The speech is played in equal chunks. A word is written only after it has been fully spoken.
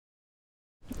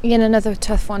Ian, another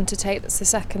tough one to take. That's the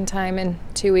second time in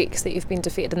 2 weeks that you've been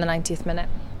defeated in the 90th minute.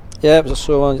 Yeah, it was a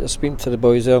sore one. I was speaking to the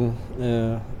boys there,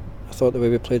 and I thought the way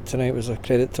we played tonight was a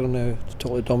credit to them. Now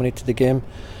totally dominated the game.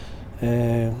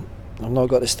 I've not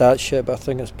got the stats yet, but I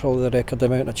think it's probably the record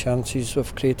amount of chances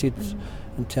we've created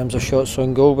in terms of shots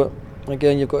on goal. But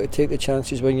again, you've got to take the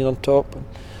chances when you're on top.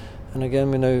 And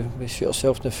again, we shoot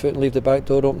ourselves in the foot and leave the back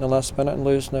door open the last minute and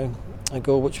lose now a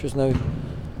goal, which was now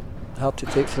hard to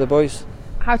take for the boys.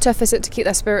 How tough is it to keep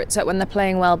their spirits up when they're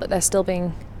playing well but they're still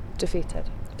being defeated?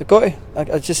 They've got to.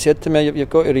 I just said to me,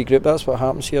 you've got to regroup. That's what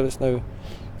happens here.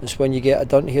 It's when you get it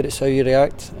done here, it's how you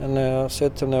react. And I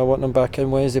said to them, I want them back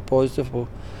in Wednesday positive. We'll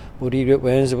regroup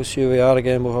Wednesday, we'll see who we are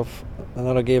again. We'll have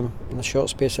another game in a short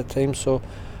space of time, so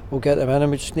we'll get them in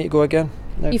and we just need to go again.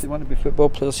 Now, if they want to be football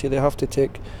players here, they have to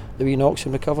take the wee knocks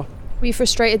and recover. Were you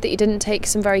frustrated that you didn't take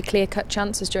some very clear-cut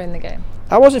chances during the game?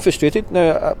 I wasn't frustrated.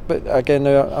 Now, but again,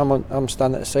 now I'm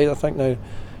standing at the side. I think now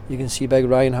you can see big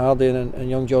Ryan Hardy and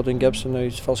young Jordan Gibson now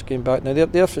his first game back. Now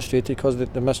they're frustrated because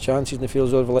they missed chances and they feel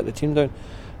as though they've let the team down.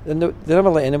 They never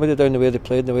let anybody down the way they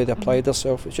played and the way they applied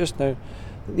themselves. It's just now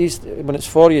when it's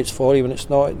for you, it's for you. When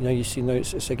it's not, you see now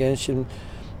it's against you.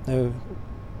 Now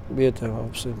we had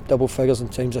obviously double figures in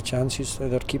terms of chances.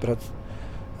 Their keeper had,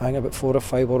 I think, about 4 or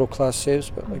 5 world-class saves.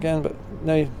 But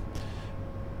now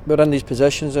we're in these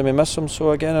positions and we miss them.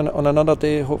 So again, on another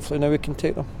day, hopefully now we can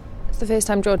take them. It's the first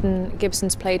time Jordan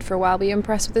Gibson's played for a while. Were you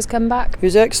impressed with his comeback? He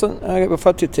was excellent. We've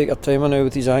had to take our time on now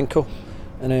with his ankle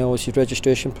and obviously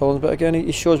registration problems. But again,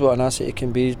 he shows what an asset he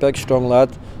can be. He's a big, strong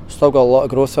lad. Still got a lot of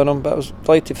growth in him. But I was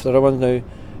delighted for the other ones now.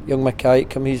 Young Mackay,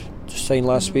 he's just signed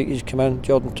last week. He's come in.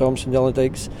 Jordan Thompson, Dylan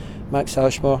Dykes, Max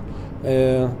Ashmore,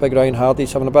 big Ryan Hardy.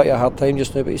 He's having a bit of a hard time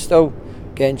just now, but he's still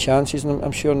getting chances. And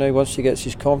I'm sure now once he gets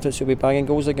his confidence, he'll be banging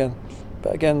goals again.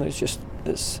 But again,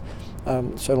 it's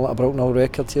sounding like a broken old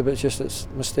record here, but it's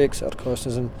mistakes that are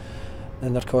costing us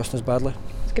and they're costing us badly.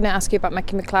 I was going to ask you about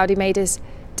Mickey McLeod. He made his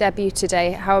debut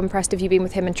today. How impressed have you been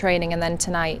with him in training and then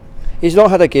tonight? He's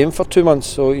not had a game for 2 months,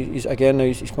 so he's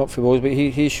come up for goals, but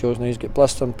he shows now he's got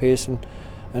blistering pace and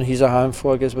he's a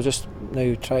handful. I guess we're just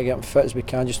now trying to get him fit as we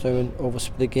can just now, and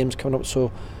obviously the game's coming up,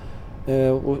 so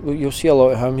you'll see a lot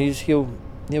of him.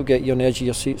 He'll get you on the edge of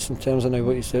your seats in terms of now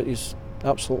what he's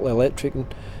absolutely electric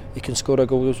and he can score a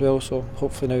goal as well. So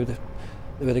hopefully now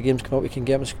the way the game's come up, we can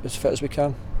get him as fit as we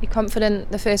can. Are you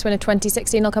confident the first win of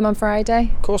 2016 will come on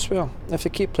Friday? Of course we are. If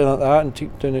they keep playing like that and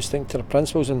keep doing this thing to the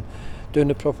principles and doing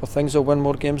the proper things, they'll win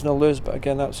more games than they'll lose. But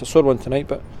again, that's a sore one tonight.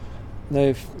 But now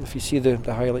if you see the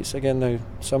highlights again, now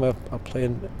some are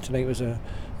playing tonight was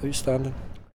outstanding.